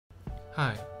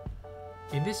Hi,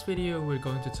 in this video we're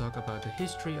going to talk about the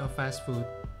history of fast food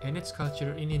and its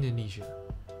culture in Indonesia.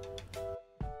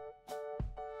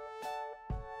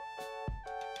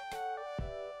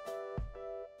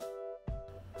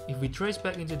 If we trace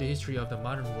back into the history of the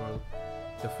modern world,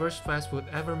 the first fast food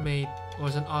ever made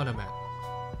was an automat.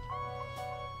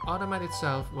 Automat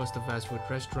itself was the fast food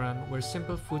restaurant where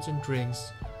simple foods and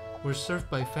drinks were served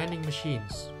by vending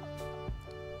machines.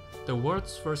 The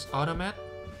world's first automat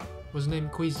was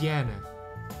named Cuisiana,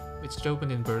 which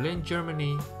opened in Berlin,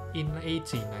 Germany in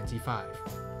 1895.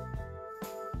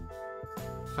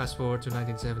 Fast forward to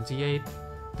 1978,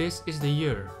 this is the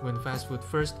year when fast food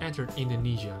first entered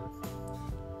Indonesia.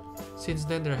 Since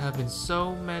then, there have been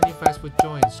so many fast food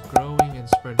joints growing and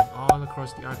spreading all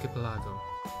across the archipelago.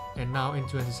 And now in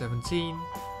 2017,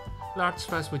 large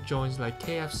fast food joints like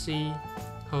KFC,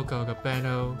 Hoka Hoka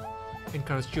Bento, and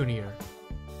Carl's Jr.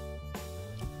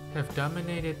 have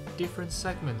dominated different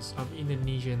segments of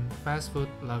Indonesian fast food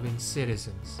loving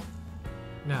citizens.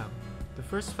 Now, the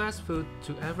first fast food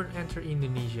to ever enter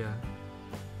Indonesia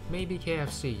may be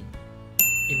KFC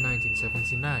in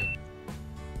 1979,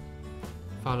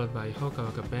 followed by Hoka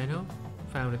Hoka Bento,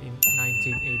 founded in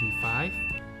 1985,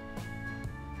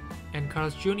 and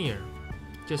Carl's Jr.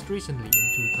 just recently in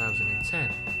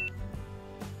 2010.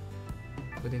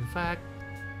 But in fact,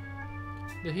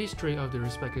 the history of the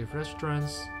respective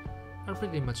restaurants are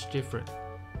pretty much different.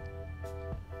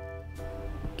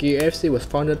 KFC was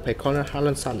founded by Colonel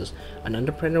Harlan Sanders, an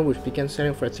entrepreneur who began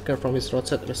selling fried chicken from his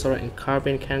roadside restaurant in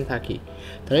Carbine, Kentucky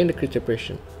during the Great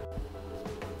Depression.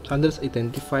 Sanders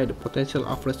identified the potential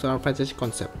of restaurant franchise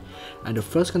concept, and the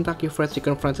first Kentucky Fried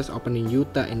Chicken franchise opened in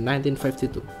Utah in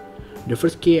 1952. The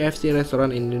first KFC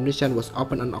restaurant in Indonesia was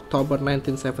opened on October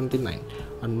 1979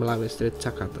 on Melawi Street,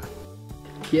 Jakarta.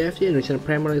 KFC Indonesia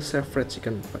primarily serves fried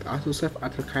chicken, but also serves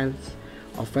other kinds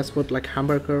of fast food like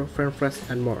hamburger, french fries,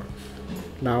 and more.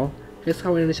 Now, here's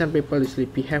how Indonesian people usually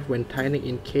behave when dining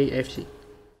in KFC.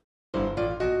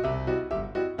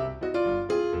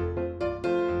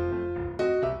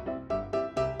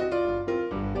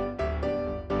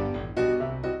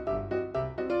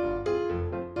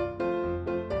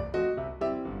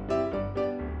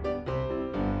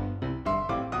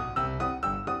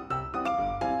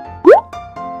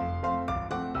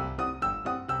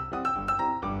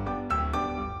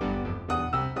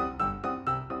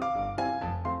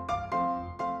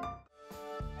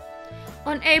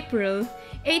 On April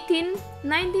 18,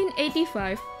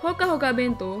 1985, Hoka Hoka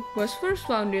Bento was first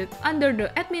founded under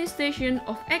the administration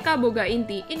of Eka Boga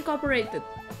Inti Incorporated.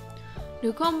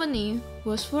 The company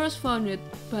was first founded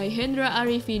by Hendra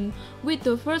Arifin with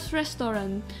the first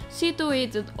restaurant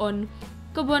situated on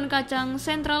Kebon Kacang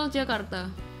Central, Jakarta.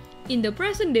 In the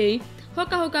present day,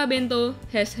 Hoka Hoka Bento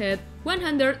has had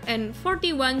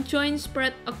 141 joints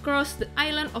spread across the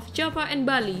island of Java and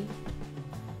Bali.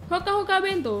 Hoka Hoka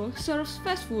Bento serves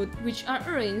fast food which are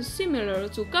arranged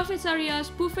similar to cafeteria's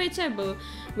buffet table,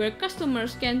 where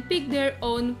customers can pick their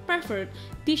own preferred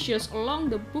dishes along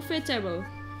the buffet table.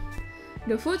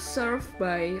 The food served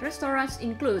by restaurants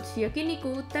includes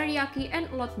yakiniku, teriyaki,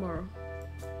 and a lot more.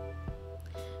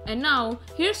 And now,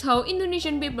 here's how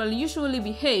Indonesian people usually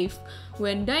behave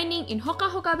when dining in Hoka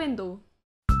Hoka Bento.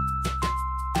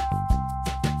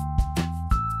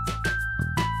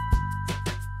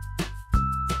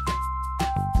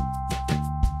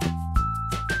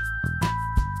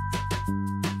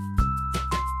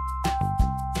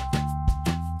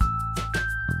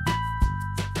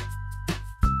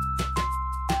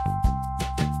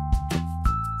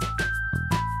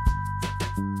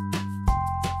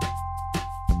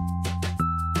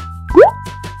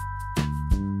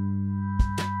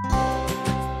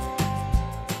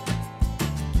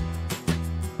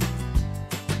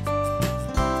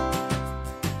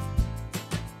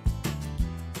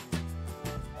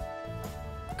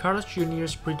 Carl's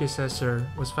Jr.'s predecessor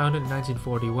was founded in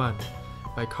 1941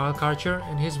 by Carl Karcher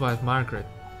and his wife Margaret.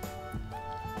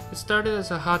 It started as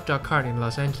a hot dog cart in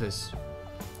Los Angeles.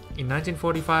 In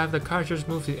 1945, the Karchers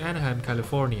moved to Anaheim,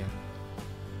 California,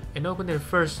 and opened their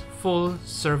first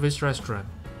full-service restaurant,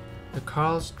 the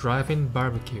Carl's Drive-In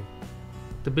Barbecue.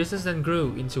 The business then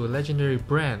grew into a legendary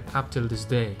brand up till this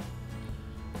day.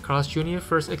 Carl's Jr.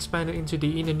 first expanded into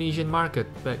the Indonesian market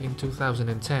back in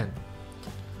 2010.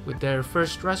 With their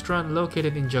first restaurant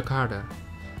located in Jakarta.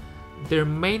 Their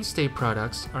mainstay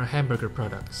products are hamburger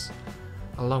products,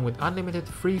 along with unlimited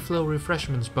free-flow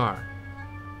refreshments bar.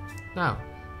 Now,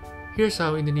 here's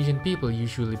how Indonesian people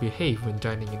usually behave when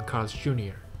dining in Carl's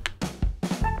Jr.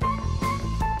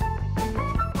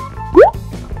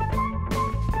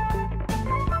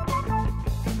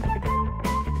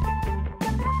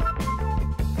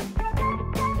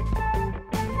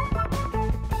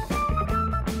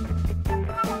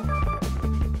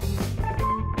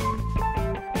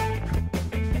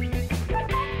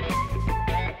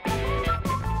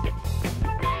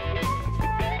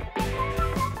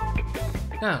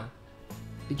 Now,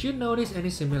 did you notice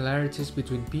any similarities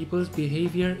between people's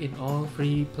behavior in all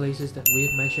three places that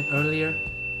we've mentioned earlier?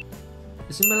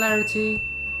 The similarity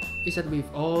is that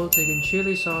we've all taken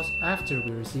chili sauce after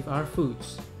we receive our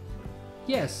foods.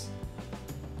 Yes,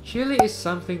 chili is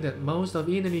something that most of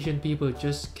Indonesian people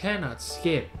just cannot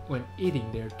skip when eating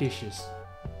their dishes.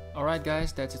 Alright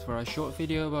guys, that's it for our short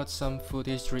video about some food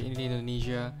history in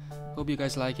Indonesia. Hope you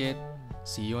guys like it.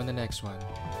 See you on the next one.